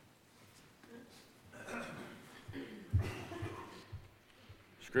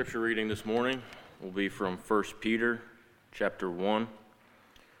Scripture reading this morning will be from 1 Peter chapter 1,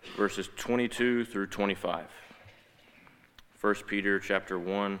 verses 22 through 25. 1 Peter chapter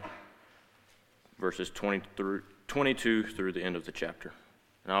 1, verses 22 through the end of the chapter.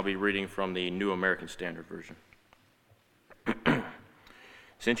 And I'll be reading from the New American Standard Version.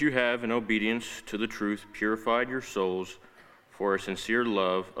 Since you have, in obedience to the truth, purified your souls for a sincere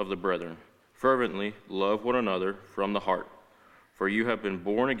love of the brethren, fervently love one another from the heart. For you have been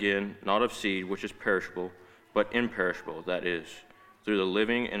born again, not of seed which is perishable, but imperishable, that is, through the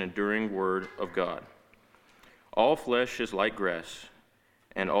living and enduring word of God. All flesh is like grass,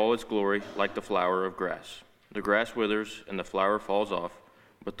 and all its glory like the flower of grass. The grass withers, and the flower falls off,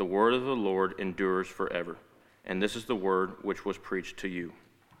 but the word of the Lord endures forever. And this is the word which was preached to you.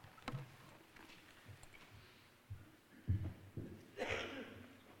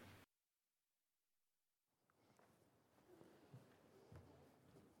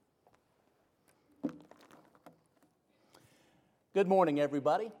 Good morning,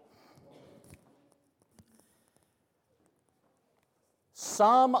 everybody.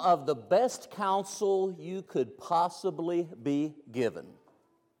 Some of the best counsel you could possibly be given.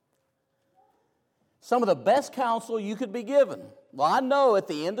 Some of the best counsel you could be given. Well, I know at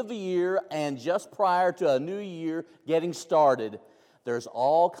the end of the year and just prior to a new year getting started, there's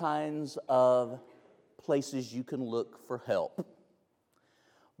all kinds of places you can look for help.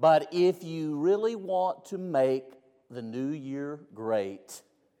 But if you really want to make the new year great,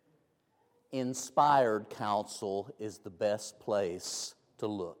 inspired counsel is the best place to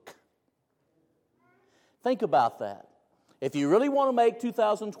look. Think about that. If you really want to make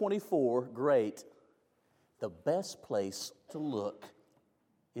 2024 great, the best place to look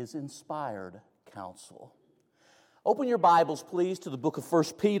is inspired counsel. Open your Bibles, please, to the book of 1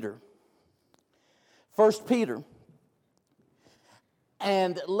 Peter. 1 Peter.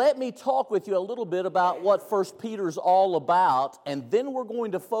 And let me talk with you a little bit about what 1 Peter is all about, and then we're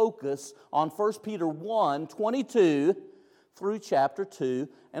going to focus on 1 Peter 1, 22 through chapter 2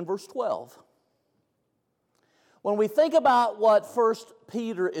 and verse 12. When we think about what 1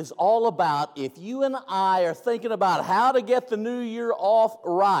 Peter is all about, if you and I are thinking about how to get the new year off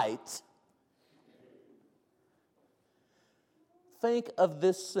right, think of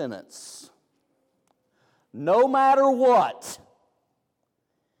this sentence. No matter what,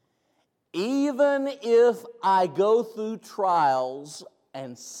 even if I go through trials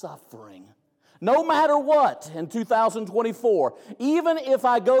and suffering, no matter what in 2024, even if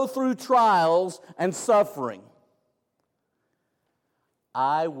I go through trials and suffering,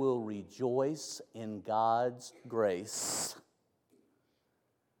 I will rejoice in God's grace,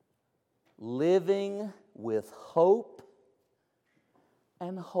 living with hope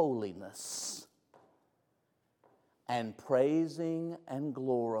and holiness, and praising and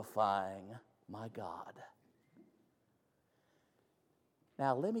glorifying my God.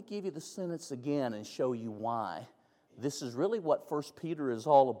 Now, let me give you the sentence again and show you why. This is really what 1 Peter is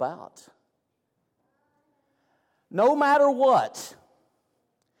all about. No matter what,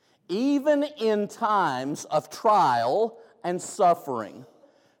 even in times of trial and suffering.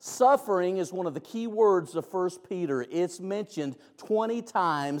 Suffering is one of the key words of 1 Peter. It's mentioned 20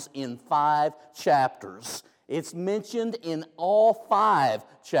 times in 5 chapters. It's mentioned in all 5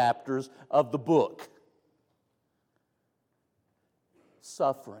 chapters of the book.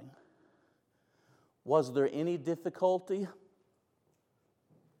 Suffering. Was there any difficulty,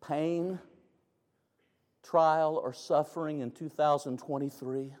 pain, trial, or suffering in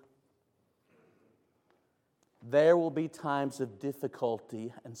 2023? There will be times of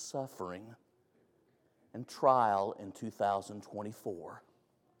difficulty and suffering and trial in 2024.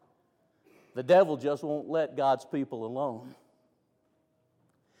 The devil just won't let God's people alone.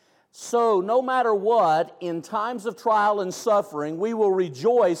 So, no matter what, in times of trial and suffering, we will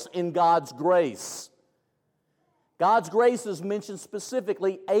rejoice in God's grace. God's grace is mentioned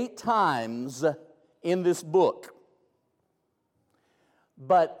specifically 8 times in this book.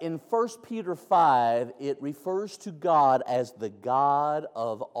 But in 1 Peter 5, it refers to God as the God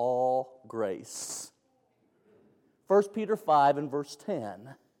of all grace. 1 Peter 5 and verse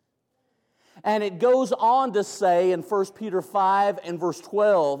 10. And it goes on to say in 1 Peter 5 and verse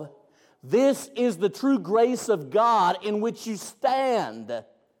 12, this is the true grace of God in which you stand.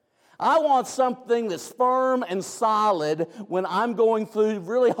 I want something that's firm and solid when I'm going through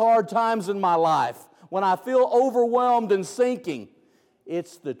really hard times in my life, when I feel overwhelmed and sinking.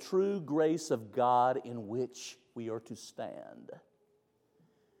 It's the true grace of God in which we are to stand.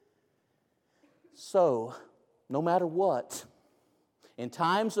 So, no matter what, in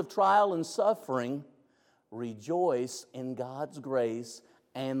times of trial and suffering, rejoice in God's grace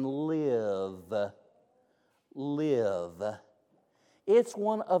and live. Live. It's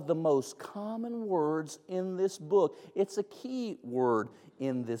one of the most common words in this book. It's a key word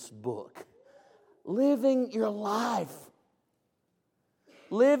in this book. Living your life.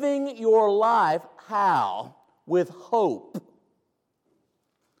 Living your life, how? With hope.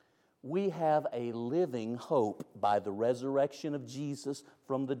 We have a living hope by the resurrection of Jesus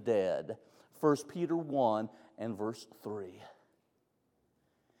from the dead. 1 Peter 1 and verse 3.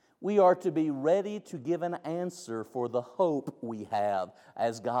 We are to be ready to give an answer for the hope we have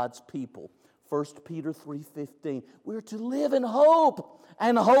as God's people. 1 Peter 3:15. We're to live in hope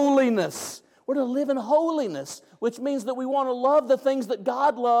and holiness. We're to live in holiness, which means that we want to love the things that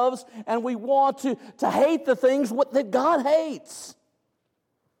God loves and we want to hate the things that God hates.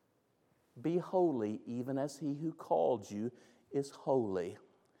 Be holy even as He who called you is holy.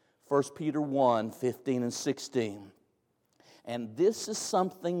 1 Peter 1:15 and 16. And this is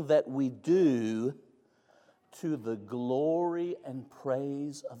something that we do to the glory and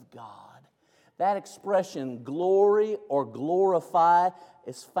praise of God. That expression, glory or glorify,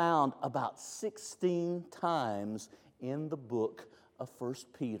 is found about 16 times in the book of 1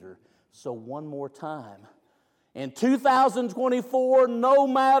 Peter. So one more time. In 2024, no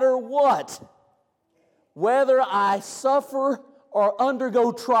matter what, whether I suffer or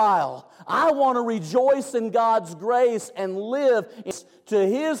undergo trial, I want to rejoice in God's grace and live to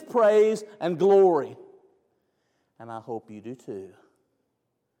His praise and glory. And I hope you do too.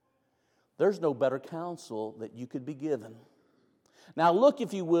 There's no better counsel that you could be given. Now look,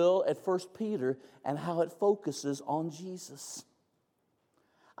 if you will, at 1 Peter and how it focuses on Jesus.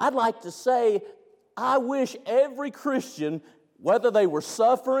 I'd like to say, I wish every Christian, whether they were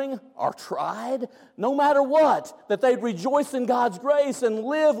suffering or tried, no matter what, that they'd rejoice in God's grace and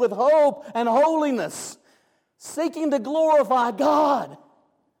live with hope and holiness, seeking to glorify God.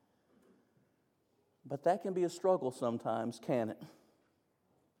 But that can be a struggle sometimes, can it?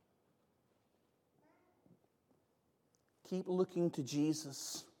 Keep looking to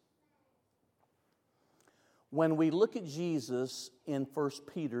Jesus. When we look at Jesus in 1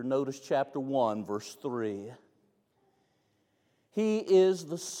 Peter, notice chapter 1, verse 3. He is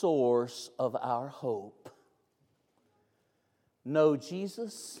the source of our hope. No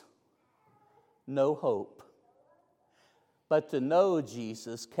Jesus, no hope. But to know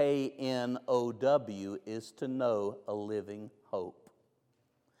Jesus, K-N-O-W, is to know a living hope.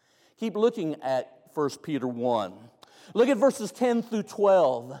 Keep looking at 1 Peter 1. Look at verses 10 through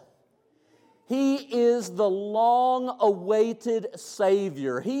 12. He is the long-awaited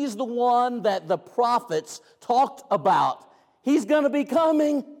Savior. He's the one that the prophets talked about. He's going to be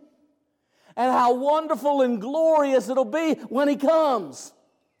coming. And how wonderful and glorious it'll be when He comes.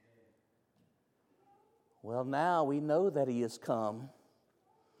 Well, now we know that He has come.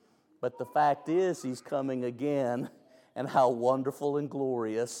 But the fact is, He's coming again. And how wonderful and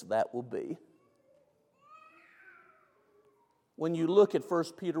glorious that will be. When you look at 1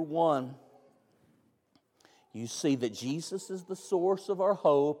 Peter 1, you see that Jesus is the source of our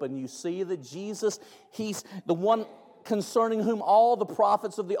hope, and you see that Jesus, He's the one concerning whom all the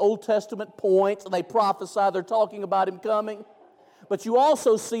prophets of the Old Testament point, and they prophesy, they're talking about Him coming. But you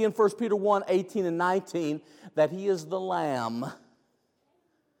also see in 1 Peter 1, 18 and 19, that He is the Lamb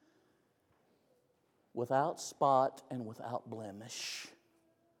without spot and without blemish,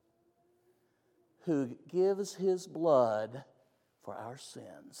 who gives His blood for our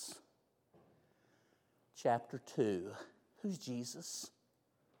sins. Chapter 2. Who's Jesus?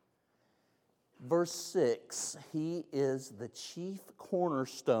 Verse 6. He is the chief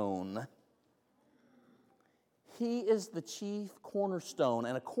cornerstone. He is the chief cornerstone.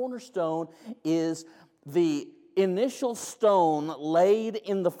 And a cornerstone is the initial stone laid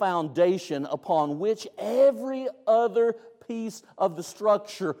in the foundation upon which every other piece of the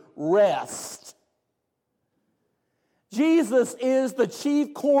structure rests. Jesus is the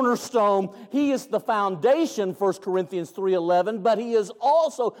chief cornerstone. He is the foundation, 1 Corinthians 3:11, but He is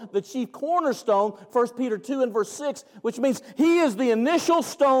also the chief cornerstone, 1 Peter 2 and verse 6, which means He is the initial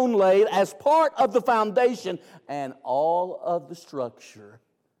stone laid as part of the foundation, and all of the structure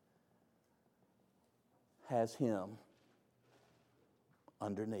has Him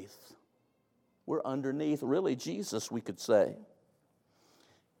underneath. We're underneath, really, Jesus, we could say.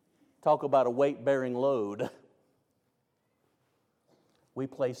 Talk about a weight-bearing load. We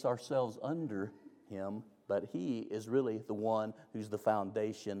place ourselves under Him, but He is really the one who's the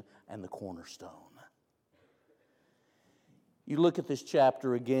foundation and the cornerstone. You look at this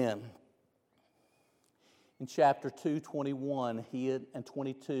chapter again. In chapter 2, 21 and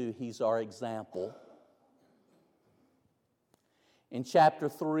 22, He's our example. In chapter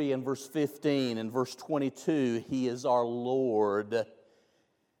 3 and verse 15 and verse 22, He is our Lord.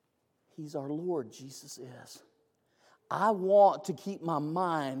 He's our Lord, Jesus is. I want to keep my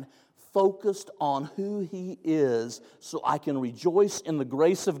mind focused on who He is so I can rejoice in the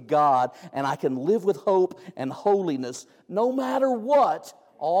grace of God and I can live with hope and holiness no matter what,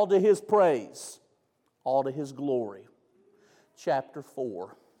 all to His praise, all to His glory. Chapter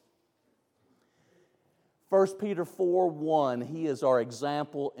 4. 1 Peter 4:1, He is our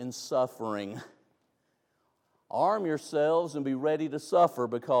example in suffering. Arm yourselves and be ready to suffer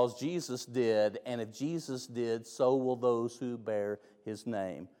because Jesus did, and if Jesus did, so will those who bear His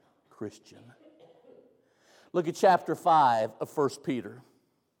name. Christian. Look at chapter 5 of 1 Peter.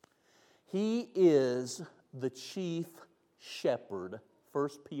 He is the chief shepherd. 1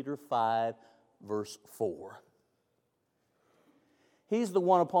 Peter 5, verse 4. He's the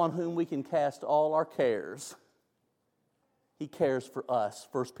one upon whom we can cast all our cares. He cares for us.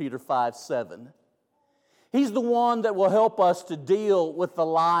 1 Peter 5, 7. He's the one that will help us to deal with the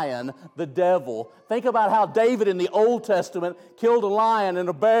lion, the devil. Think about how David in the Old Testament killed a lion and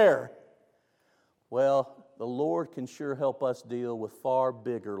a bear. Well, the Lord can sure help us deal with far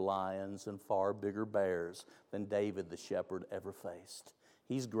bigger lions and far bigger bears than David the shepherd ever faced.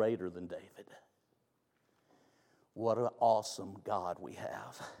 He's greater than David. What an awesome God we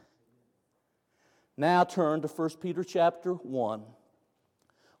have. Now turn to 1 Peter chapter 1.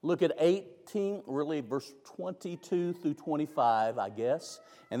 Look at 18, really verse 22 through 25, I guess.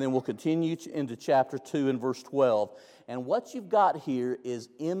 And then we'll continue into chapter 2 and verse 12. And what you've got here is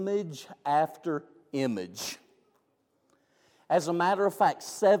image after image. As a matter of fact,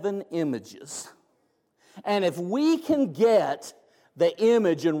 7 images. And if we can get the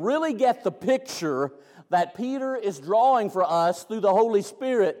image and really get the picture that Peter is drawing for us through the Holy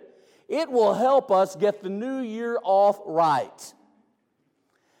Spirit, it will help us get the new year off right.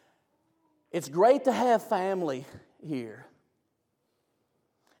 It's great to have family here.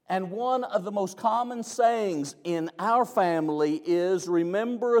 And one of the most common sayings in our family is,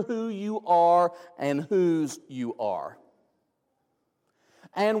 remember who you are and whose you are.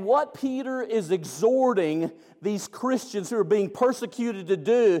 And what Peter is exhorting these Christians who are being persecuted to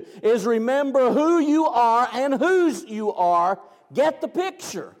do is remember who you are and whose you are. Get the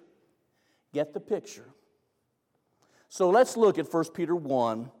picture. Get the picture. So let's look at 1 Peter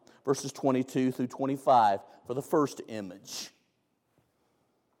 1. Verses 22 through 25 for the first image.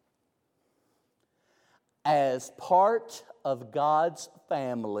 As part of God's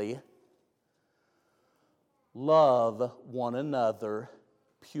family, love one another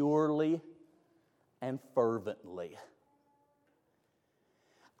purely and fervently.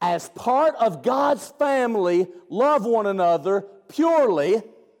 As part of God's family, love one another purely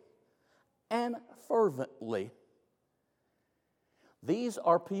and fervently. These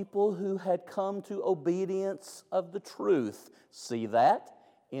are people who had come to obedience of the truth. See that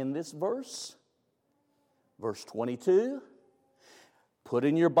in this verse? Verse 22. Put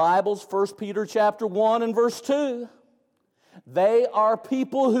in your Bibles 1 Peter chapter 1 and verse 2. They are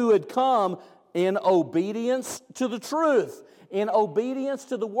people who had come in obedience to the truth, in obedience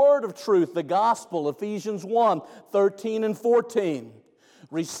to the word of truth, the gospel, Ephesians 1, 13 and 14.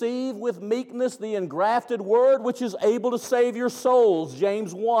 Receive with meekness the engrafted word which is able to save your souls,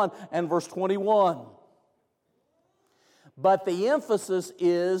 James 1 and verse 21. But the emphasis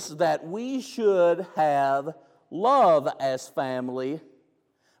is that we should have love as family,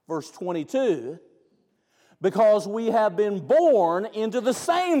 verse 22, because we have been born into the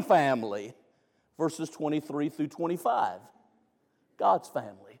same family, verses 23 through 25, God's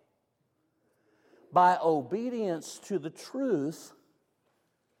family. By obedience to the truth,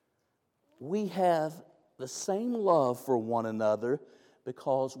 we have the same love for one another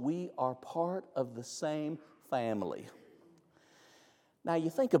because we are part of the same family. Now you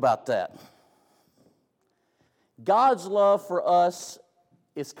think about that. God's love for us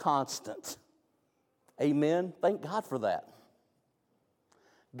is constant. Amen? Thank God for that.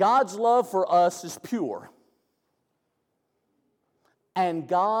 God's love for us is pure. And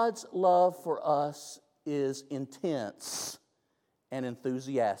God's love for us is intense and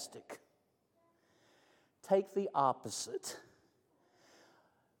enthusiastic. Take the opposite.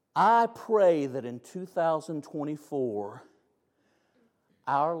 I pray that in 2024,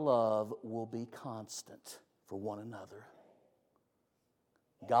 our love will be constant for one another.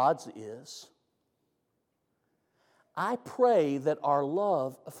 God's is. I pray that our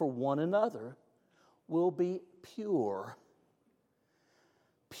love for one another will be pure.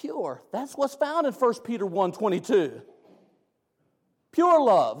 Pure. That's what's found in 1 Peter 1:22. Pure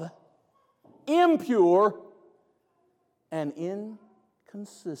love. Impure and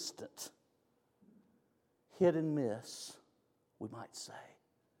inconsistent, hit and miss, we might say.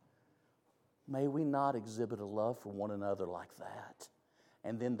 May we not exhibit a love for one another like that.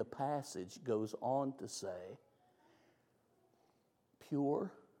 And then the passage goes on to say,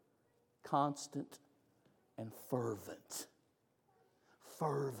 pure, constant, and fervent.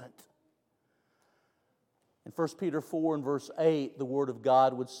 Fervent. In 1 Peter 4 and verse 8, the Word of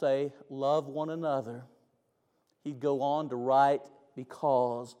God would say, love one another. He'd go on to write,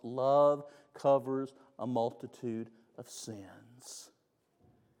 because love covers a multitude of sins.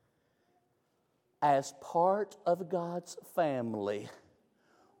 As part of God's family,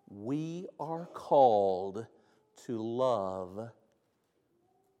 we are called to love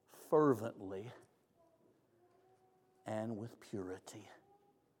fervently and with purity.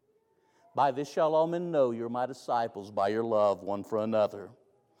 By this shall all men know you're my disciples, by your love one for another.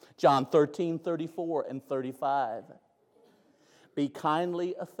 John 13:34 and 35. Be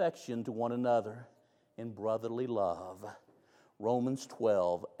kindly affectioned to one another in brotherly love. Romans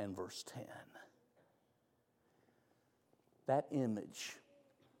 12 and verse 10. That image.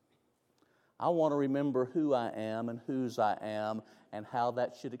 I want to remember who I am and whose I am and how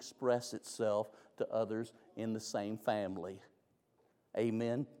that should express itself to others in the same family.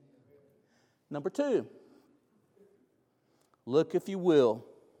 Amen. Number 2. Look, if you will,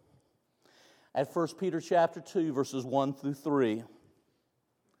 at 1 Peter chapter 2, verses 1 through 3.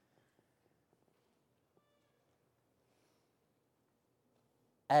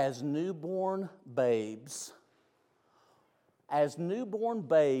 As newborn babes,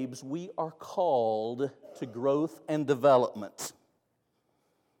 we are called to growth and development.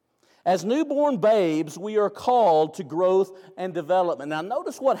 As newborn babes, we are called to growth and development. Now,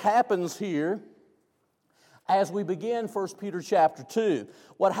 notice what happens here as we begin 1 Peter chapter 2.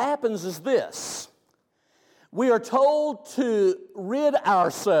 What happens is this. We are told to rid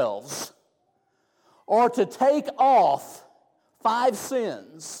ourselves or to take off 5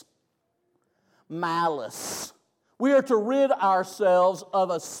 sins. Malice. We are to rid ourselves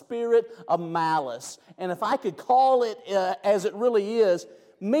of a spirit of malice. And if I could call it as it really is,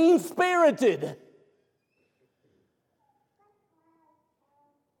 mean-spirited.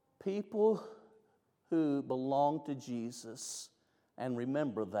 People who belong to Jesus, and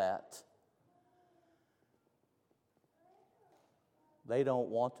remember that, they don't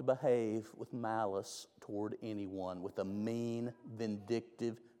want to behave with malice toward anyone, with a mean,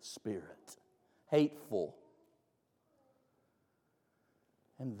 vindictive spirit. Hateful.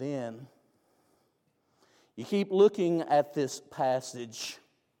 And then, you keep looking at this passage,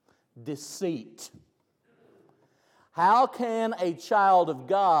 deceit. How can a child of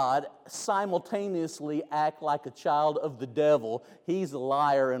God simultaneously act like a child of the devil? He's a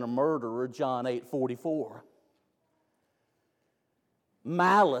liar and a murderer, John 8:44.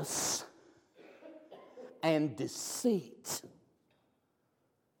 Malice and deceit,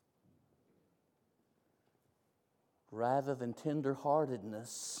 rather than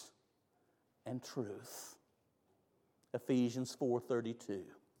tenderheartedness and truth. Ephesians 4:32.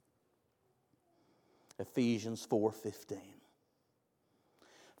 Ephesians 4:15.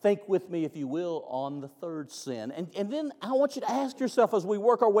 Think with me, if you will, on the third sin. And then I want you to ask yourself as we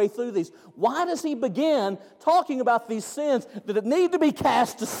work our way through these, why does he begin talking about these sins that need to be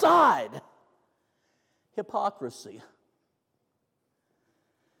cast aside? Hypocrisy.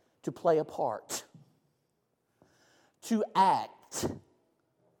 To play a part. To act.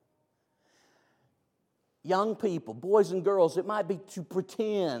 Young people, boys and girls, it might be to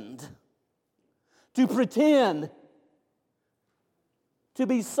pretend. To pretend to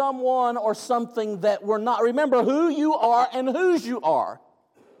be someone or something that we're not. Remember who you are and whose you are.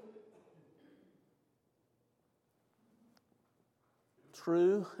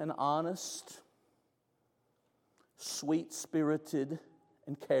 True and honest, sweet-spirited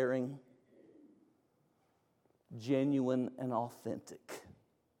and caring, genuine and authentic.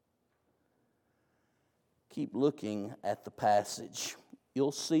 Keep looking at the passage.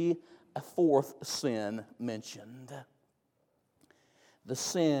 You'll see a fourth sin mentioned. The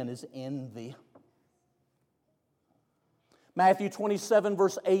sin is envy. Matthew 27,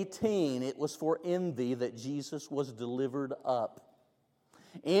 verse 18, it was for envy that Jesus was delivered up.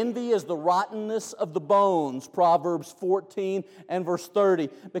 Envy is the rottenness of the bones, Proverbs 14 and verse 30.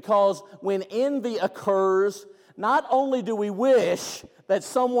 Because when envy occurs, not only do we wish that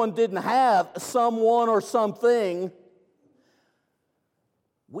someone didn't have someone or something,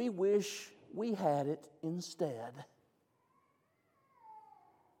 we wish we had it instead.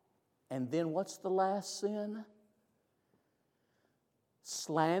 And then what's the last sin?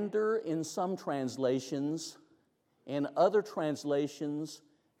 Slander in some translations In other translations,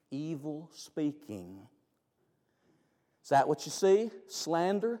 evil speaking. Is that what you see?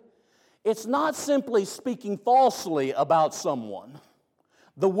 Slander? It's not simply speaking falsely about someone.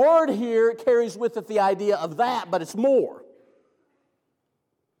 The word here carries with it the idea of that, but it's more.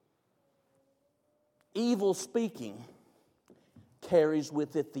 Evil speaking carries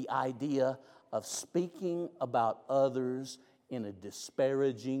with it the idea of speaking about others in a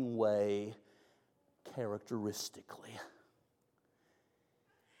disparaging way, characteristically.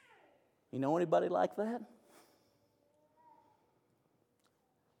 You know anybody like that?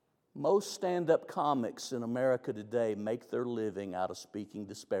 Most stand-up comics in America today make their living out of speaking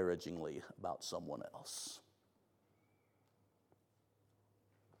disparagingly about someone else.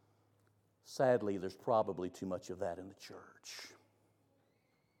 Sadly, there's probably too much of that in the church.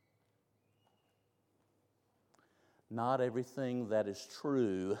 Not everything that is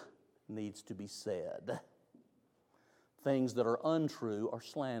true needs to be said. Things that are untrue are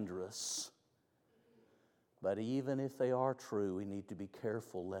slanderous. But even if they are true, we need to be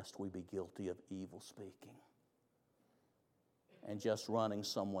careful lest we be guilty of evil speaking and just running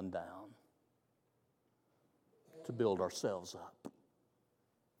someone down to build ourselves up.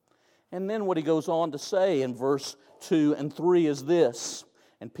 And then what he goes on to say in verse 2 and 3 is this.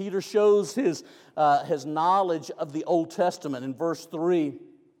 And Peter shows his knowledge of the Old Testament in verse 3.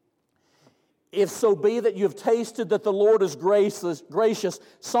 If so be that you have tasted that the Lord is gracious.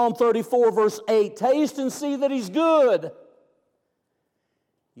 Psalm 34, verse 8. Taste and see that He's good.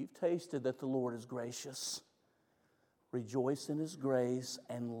 You've tasted that the Lord is gracious. Rejoice in His grace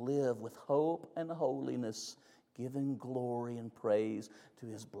and live with hope and holiness, giving glory and praise to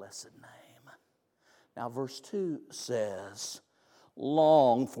His blessed name. Now, verse 2 says,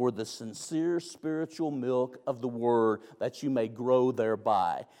 long for the sincere spiritual milk of the Word, that you may grow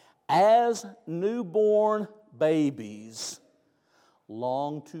thereby. As newborn babies,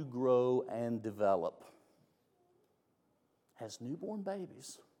 long to grow and develop. As newborn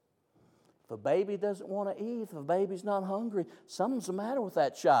babies. If a baby doesn't want to eat, if a baby's not hungry, something's the matter with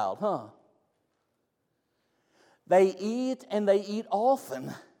that child, huh? They eat and they eat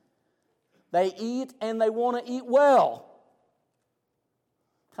often. They eat and they want to eat well.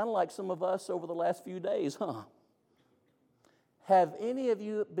 Kind of like some of us over the last few days, huh? Have any of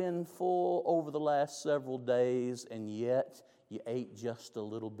you been full over the last several days and yet you ate just a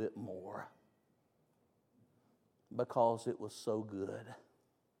little bit more? Because it was so good.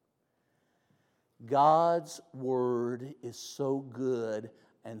 God's Word is so good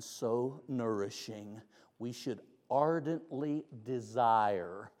and so nourishing. We should ardently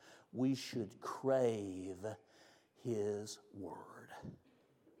desire, we should crave His Word.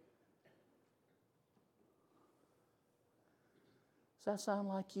 Does that sound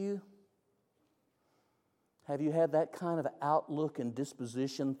like you? Have you had that kind of outlook and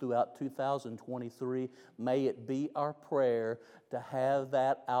disposition throughout 2023? May it be our prayer to have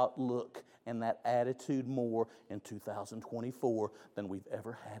that outlook and that attitude more in 2024 than we've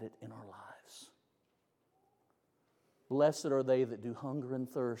ever had it in our lives. Blessed are they that do hunger and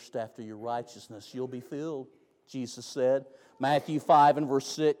thirst after your righteousness. You'll be filled, Jesus said. Matthew 5 and verse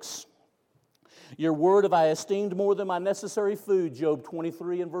 6. Your word have I esteemed more than my necessary food, Job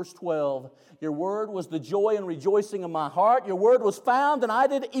 23 and verse 12. Your word was the joy and rejoicing of my heart. Your word was found and I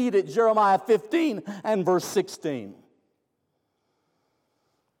did eat it, Jeremiah 15 and verse 16.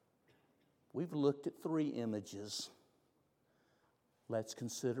 We've looked at 3 images. Let's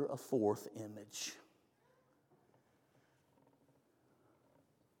consider a 4th image.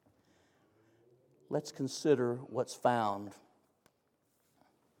 Let's consider what's found.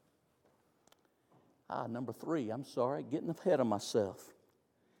 Number 3, I'm sorry, getting ahead of myself.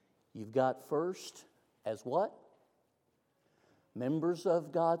 You've got first as what? Members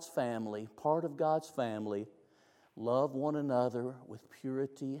of God's family, part of God's family, love one another with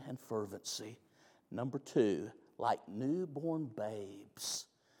purity and fervency. Number 2, like newborn babes,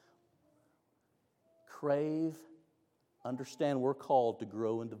 crave, understand we're called to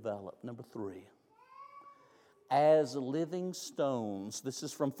grow and develop. Number 3, as living stones. This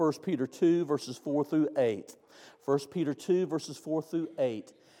is from 1 Peter 2, verses 4 through 8. 1 Peter 2, verses 4 through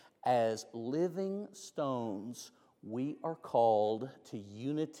 8. As living stones, we are called to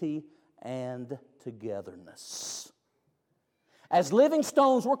unity and togetherness. As living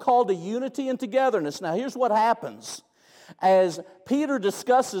stones, we're called to unity and togetherness. Now, here's what happens. As Peter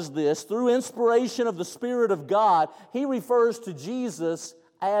discusses this through inspiration of the Spirit of God, he refers to Jesus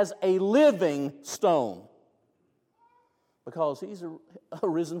as a living stone. Because He's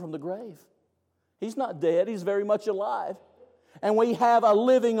arisen from the grave. He's not dead. He's very much alive. And we have a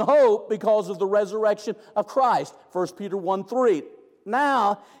living hope because of the resurrection of Christ. 1 Peter 1:3.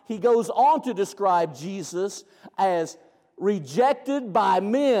 Now, he goes on to describe Jesus as rejected by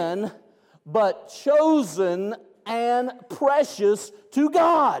men, but chosen and precious to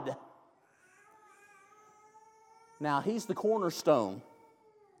God. Now, he's the cornerstone.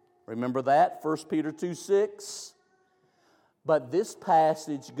 Remember that? 1 Peter 2:6. But this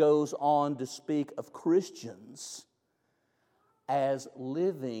passage goes on to speak of Christians as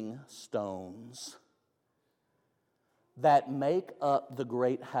living stones that make up the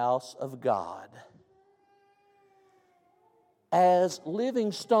great house of God. As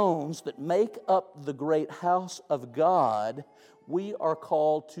living stones that make up the great house of God, we are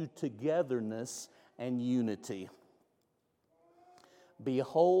called to togetherness and unity.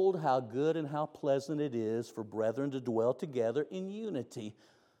 Behold, how good and how pleasant it is for brethren to dwell together in unity.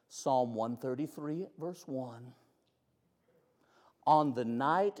 Psalm 133, verse 1. On the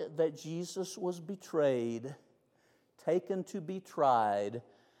night that Jesus was betrayed, taken to be tried,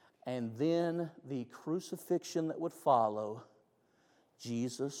 and then the crucifixion that would follow,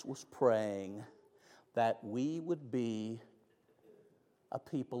 Jesus was praying that we would be a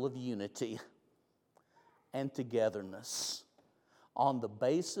people of unity and togetherness on the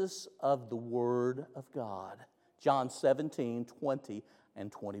basis of the Word of God. John 17, 20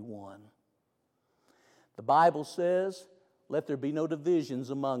 and 21. The Bible says, let there be no divisions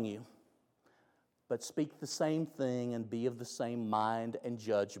among you, but speak the same thing and be of the same mind and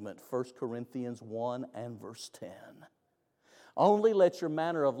judgment. 1 Corinthians 1 and verse 10. Only let your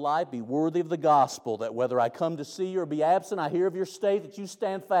manner of life be worthy of the gospel, that whether I come to see you or be absent, I hear of your state, that you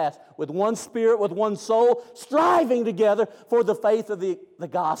stand fast with one spirit, with one soul, striving together for the faith of the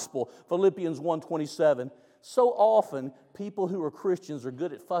gospel. Philippians 1:27. So often, people who are Christians are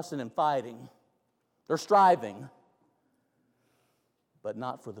good at fussing and fighting. They're striving, but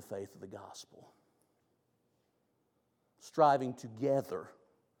not for the faith of the gospel. Striving together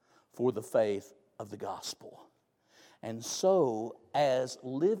for the faith of the gospel. And so, as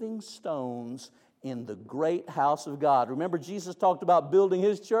living stones in the great house of God. Remember, Jesus talked about building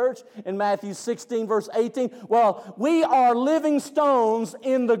His church in Matthew 16, verse 18. Well, we are living stones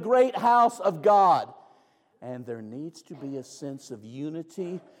in the great house of God. And there needs to be a sense of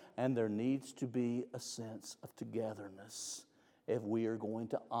unity, and there needs to be a sense of togetherness if we are going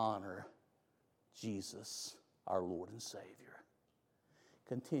to honor Jesus, our Lord and Savior.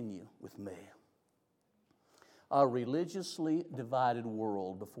 Continue with me. A religiously divided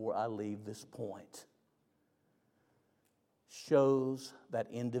world, before I leave this point, shows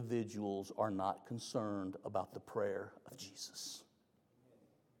that individuals are not concerned about the prayer of Jesus.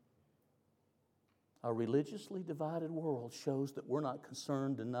 A religiously divided world shows that we're not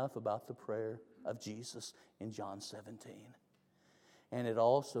concerned enough about the prayer of Jesus in John 17. And it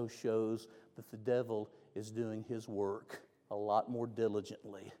also shows that the devil is doing his work a lot more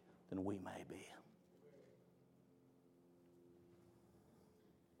diligently than we may be.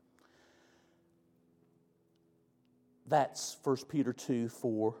 That's 1 Peter 2,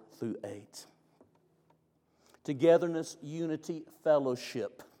 4 through 8. Togetherness, unity,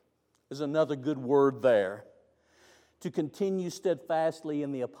 fellowship is another good word there. To continue steadfastly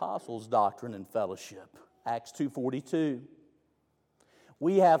in the apostles' doctrine and fellowship. Acts 2:42.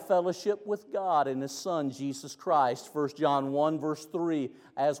 We have fellowship with God and His Son, Jesus Christ. 1 John 1, verse 3,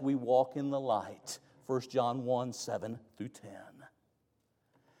 as we walk in the light. 1 John 1, 7 through 10.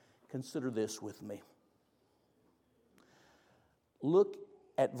 Consider this with me. Look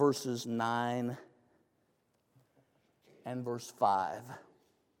at verses 9 and verse 5.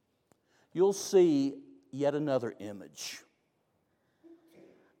 You'll see yet another image.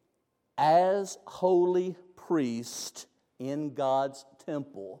 As holy priests in God's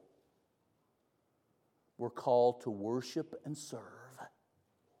temple, we're called to worship and serve.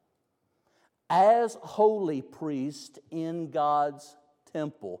 As holy priests in God's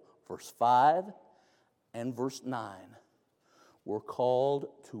temple, verse 5 and verse 9, we're called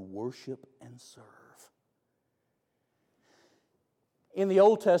to worship and serve. In the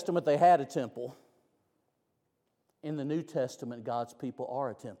Old Testament, they had a temple. In the New Testament, God's people are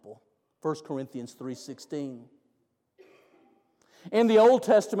a temple. 1 Corinthians 3:16. In the Old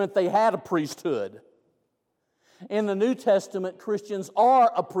Testament, they had a priesthood. In the New Testament, Christians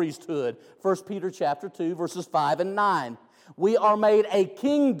are a priesthood. 1 Peter chapter 2, verses 5 and 9. We are made a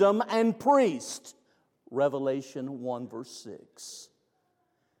kingdom and priest. Revelation 1, verse 6.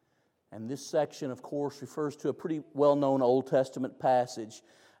 And this section, of course, refers to a pretty well-known Old Testament passage,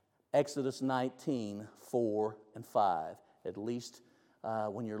 Exodus 19, 4 and 5, at least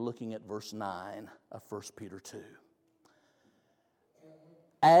when you're looking at verse 9 of 1 Peter 2.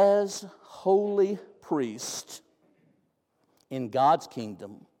 As holy priest in God's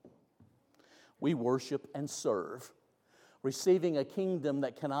kingdom, we worship and serve. Receiving a kingdom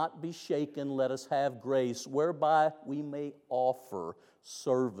that cannot be shaken, let us have grace whereby we may offer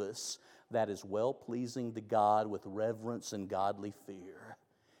service that is well-pleasing to God with reverence and godly fear.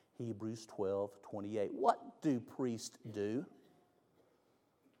 Hebrews 12:28. What do priests do?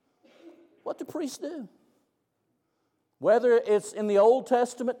 What do priests do? Whether it's in the Old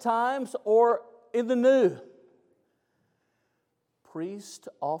Testament times or in the New, priests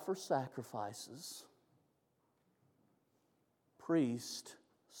offer sacrifices. Priests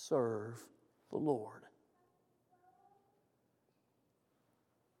serve the Lord.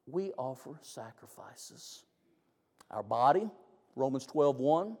 We offer sacrifices. Our body, Romans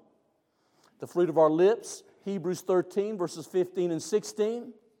 12:1. The fruit of our lips, Hebrews 13, verses 15 and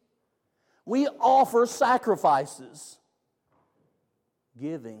 16. We offer sacrifices.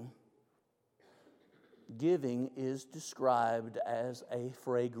 Giving is described as a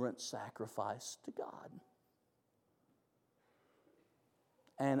fragrant sacrifice to God.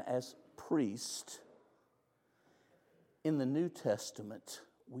 And as priest, in the New Testament,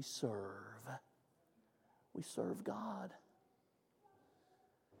 we serve. We serve God.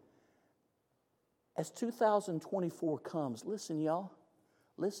 As 2024 comes, listen, y'all.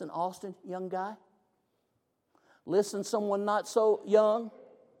 Listen, Austin, young guy. Listen, someone not so young.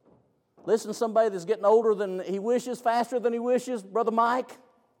 Listen, somebody that's getting older than he wishes, faster than he wishes, Brother Mike.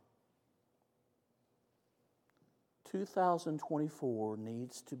 2024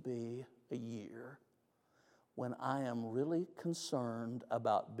 needs to be a year when I am really concerned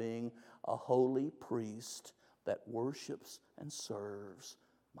about being a holy priest that worships and serves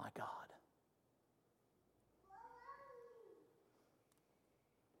my God.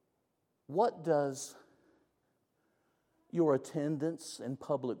 What does your attendance in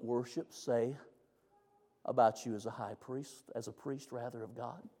public worship say about you as a high priest, as a priest rather of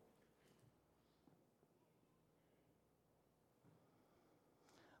God?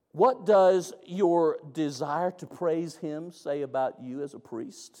 What does your desire to praise Him say about you as a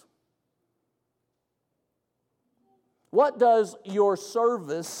priest? What does your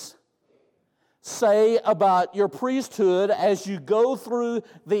service say about your priesthood as you go through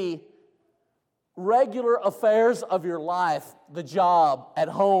the regular affairs of your life, the job, at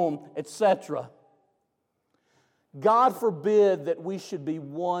home, etc.? God forbid that we should be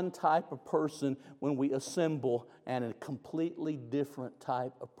one type of person when we assemble and a completely different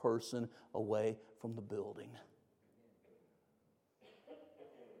type of person away from the building.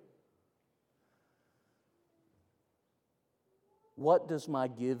 What does my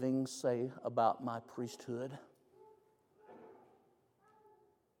giving say about my priesthood?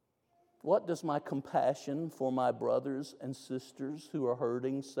 What does my compassion for my brothers and sisters who are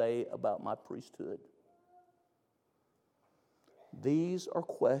hurting say about my priesthood? These are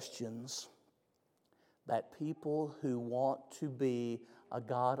questions that people who want to be a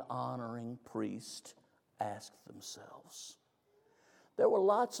God-honoring priest ask themselves. There were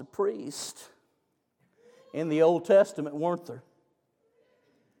lots of priests in the Old Testament, weren't there?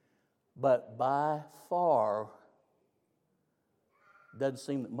 But by far, doesn't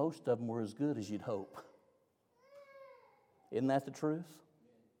seem that most of them were as good as you'd hope. Isn't that the truth?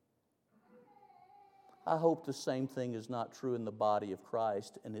 I hope the same thing is not true in the body of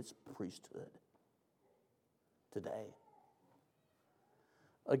Christ and its priesthood today.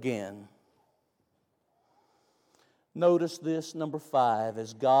 Again, notice this, number 5,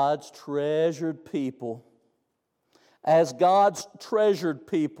 as God's treasured people. As God's treasured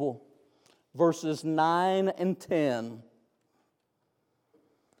people, verses 9 and 10.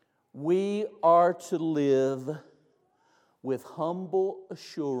 We are to live with humble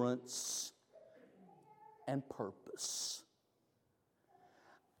assurance and purpose.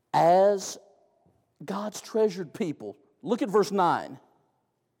 As God's treasured people, look at verse 9.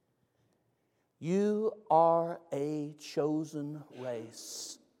 You are a chosen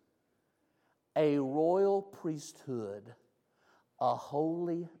race, a royal priesthood, a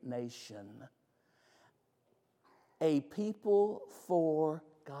holy nation, a people for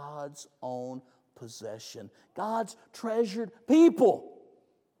God's own possession. God's treasured people.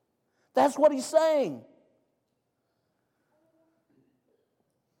 That's what he's saying.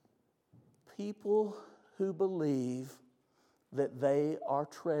 People who believe that they are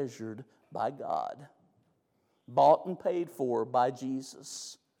treasured by God, bought and paid for by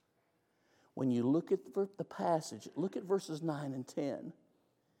Jesus. When you look at the passage, look at verses 9 and 10.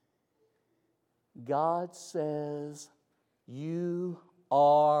 God says, you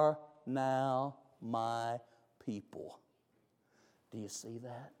are now my people. Do you see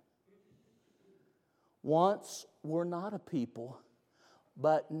that? Once we're not a people,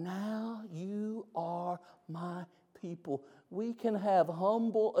 but now you are my people. We can have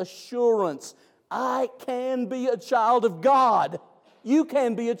humble assurance. I can be a child of God. You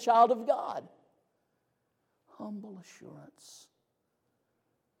can be a child of God. Humble assurance.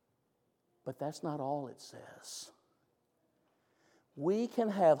 But that's not all it says. We can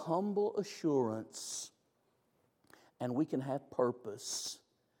have humble assurance and we can have purpose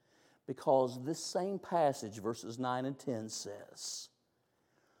because this same passage, verses 9 and 10 says,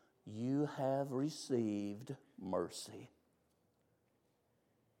 you have received mercy.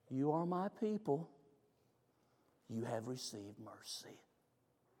 You are my people. You have received mercy.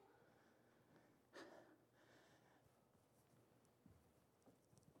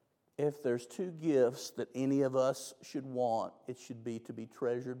 If there's two gifts that any of us should want, it should be to be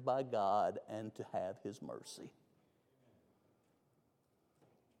treasured by God and to have His mercy.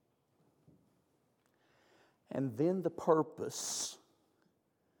 And then the purpose.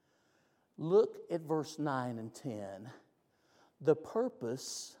 Look at verse 9 and 10. The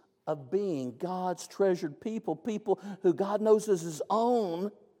purpose of being God's treasured people, people who God knows as His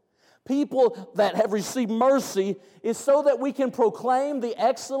own, people that have received mercy, is so that we can proclaim the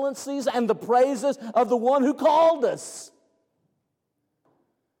excellencies and the praises of the one who called us.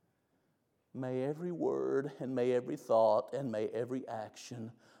 May every word and may every thought and may every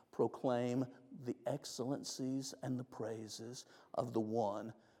action proclaim the excellencies and the praises of the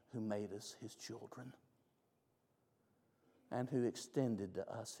one who made us His children and who extended to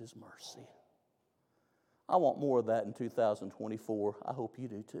us His mercy. I want more of that in 2024. I hope you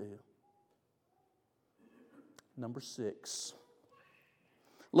do too. Number 6.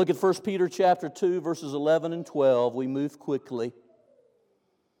 Look at 1 Peter chapter 2, verses 11 and 12. We move quickly.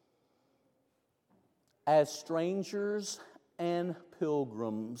 As strangers and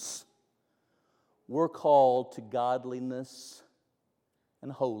pilgrims, we're called to godliness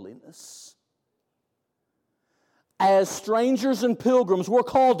and holiness. As strangers and pilgrims, we're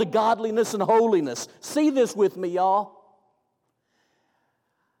called to godliness and holiness. See this with me, y'all.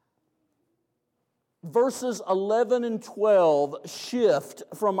 Verses 11 and 12 shift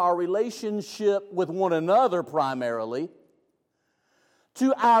from our relationship with one another primarily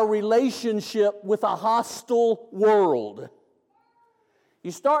to our relationship with a hostile world.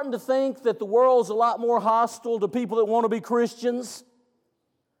 You starting to think that the world's a lot more hostile to people that want to be Christians?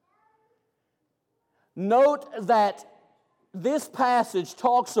 Note that this passage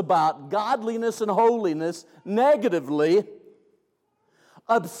talks about godliness and holiness negatively.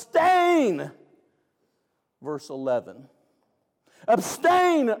 Abstain, verse 11.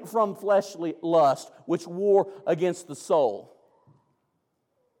 Abstain from fleshly lust, which war against the soul.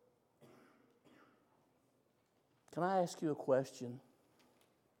 Can I ask you a question?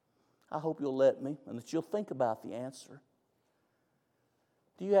 I hope you'll let me and that you'll think about the answer.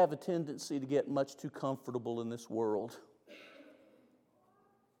 Do you have a tendency to get much too comfortable in this world?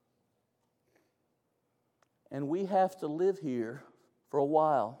 And we have to live here for a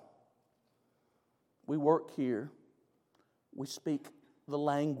while. We work here. We speak the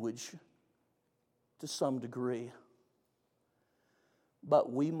language to some degree.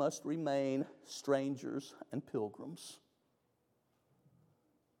 But we must remain strangers and pilgrims.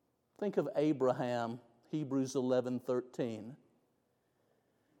 Think of Abraham, Hebrews 11:13.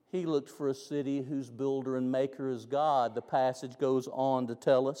 He looked for a city whose builder and maker is God. The passage goes on to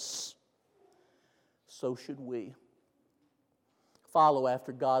tell us. So should we. Follow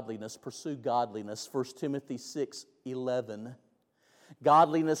after godliness, pursue godliness. 1 Timothy 6:11.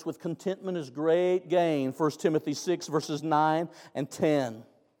 Godliness with contentment is great gain. 1 Timothy 6 verses 9 and 10.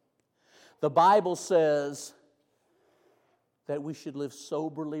 The Bible says that we should live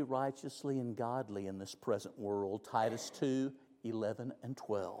soberly, righteously, and godly in this present world. Titus 2:11 and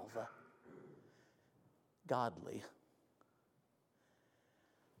 12. Godly.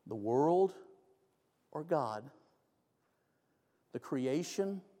 The world or God? The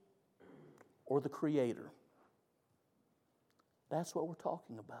creation or the Creator? That's what we're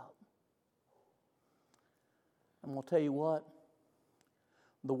talking about. I'm going to tell you what.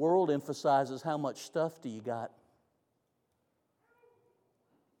 The world emphasizes how much stuff do you got.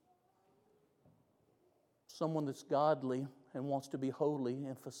 Someone that's godly and wants to be holy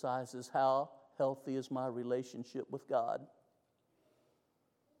emphasizes how healthy is my relationship with God.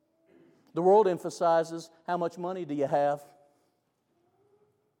 The world emphasizes how much money do you have?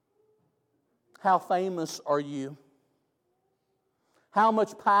 How famous are you? How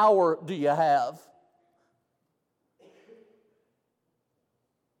much power do you have?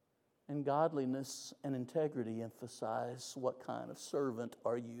 And godliness and integrity emphasize what kind of servant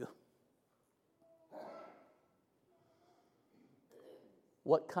are you?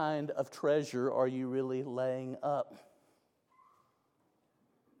 What kind of treasure are you really laying up?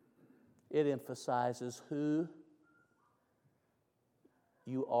 It emphasizes who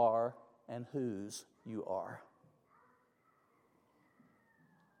you are and whose you are.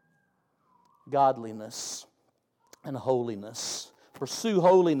 Godliness and holiness. Pursue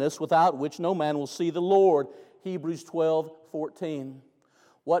holiness, without which no man will see the Lord. Hebrews 12:14.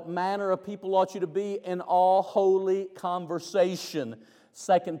 What manner of people ought you to be in all holy conversation?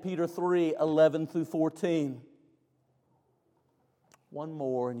 2 Peter 3:11 through 14. One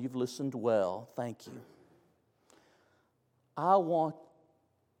more, and you've listened well. Thank you. I want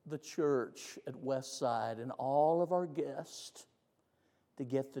the church at Westside and all of our guests to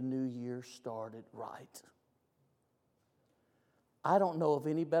get the new year started right. I don't know of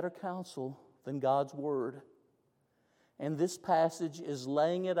any better counsel than God's Word. And this passage is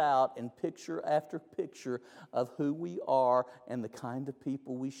laying it out in picture after picture of who we are and the kind of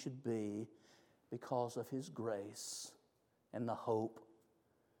people we should be because of His grace and the hope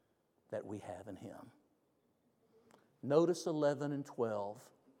that we have in Him. Notice 11 and 12.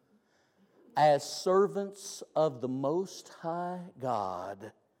 As servants of the Most High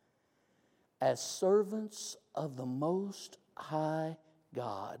God, as servants of the Most High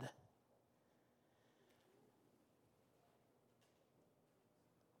God,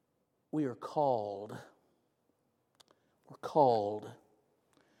 we're called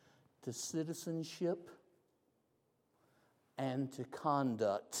to citizenship and to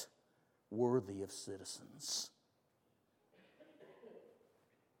conduct worthy of citizens.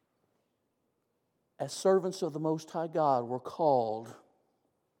 As servants of the Most High God, we're called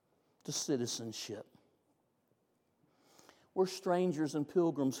to citizenship. We're strangers and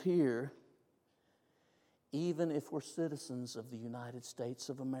pilgrims here, even if we're citizens of the United States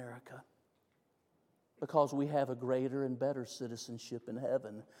of America, because we have a greater and better citizenship in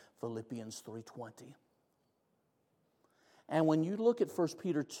heaven, Philippians 3:20. And when you look at 1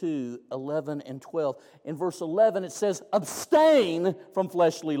 Peter 2:11 and 12, in verse 11 it says, abstain from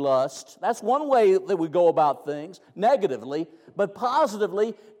fleshly lust. That's one way that we go about things, negatively. But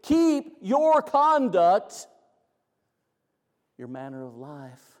positively, keep your conduct, your manner of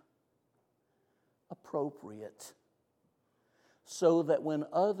life, appropriate, so that when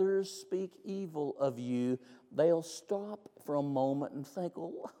others speak evil of you, they'll stop for a moment and think,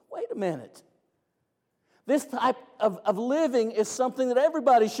 well, wait a minute. This type of living is something that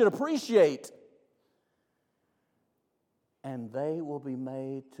everybody should appreciate. And they will be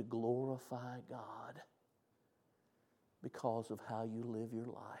made to glorify God because of how you live your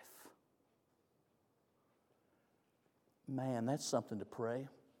life. Man, that's something to pray.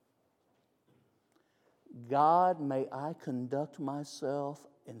 God, may I conduct myself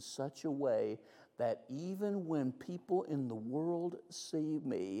in such a way that even when people in the world see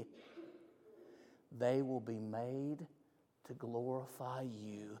me, they will be made to glorify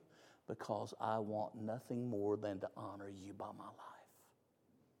you because I want nothing more than to honor you by my life.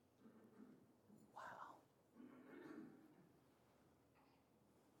 Wow.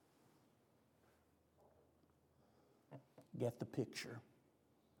 Get the picture,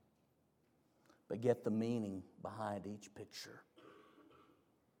 but get the meaning behind each picture.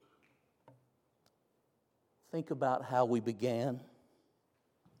 Think about how we began.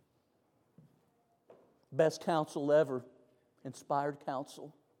 Best counsel ever, inspired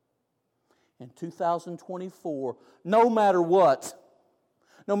counsel. In 2024, no matter what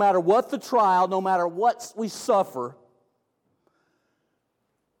the trial, no matter what we suffer,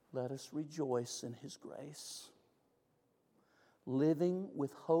 let us rejoice in His grace. Living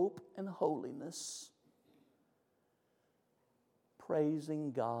with hope and holiness,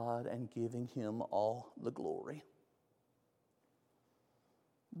 praising God and giving Him all the glory.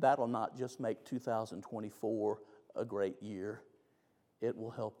 That'll not just make 2024 a great year. It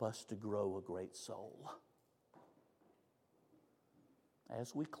will help us to grow a great soul.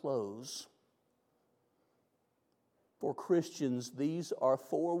 As we close, for Christians, these are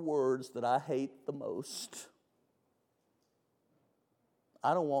 4 words that I hate the most.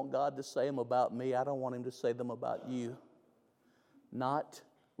 I don't want God to say them about me. I don't want Him to say them about you. Not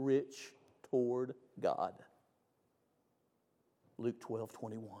rich toward God. Luke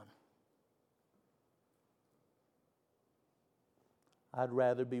 12:21. I'd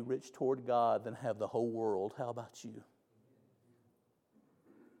rather be rich toward God than have the whole world. How about you?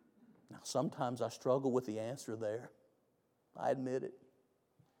 Now, sometimes I struggle with the answer there. I admit it.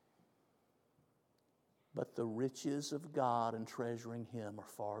 But the riches of God and treasuring Him are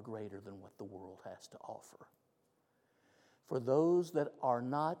far greater than what the world has to offer. For those that are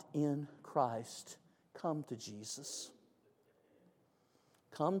not in Christ, come to Jesus.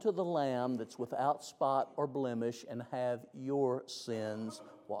 Come to the Lamb that's without spot or blemish and have your sins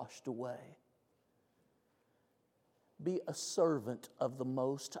washed away. Be a servant of the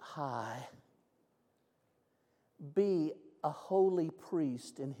Most High. Be a holy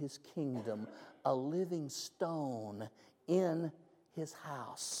priest in His kingdom, a living stone in His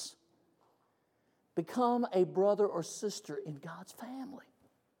house. Become a brother or sister in God's family.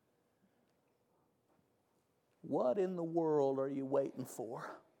 What in the world are you waiting for?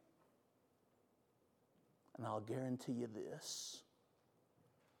 And I'll guarantee you this.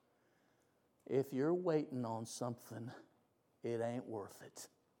 If you're waiting on something, it ain't worth it.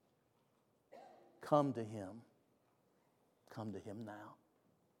 Come to Him. Come to Him now.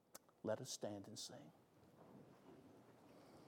 Let us stand and sing.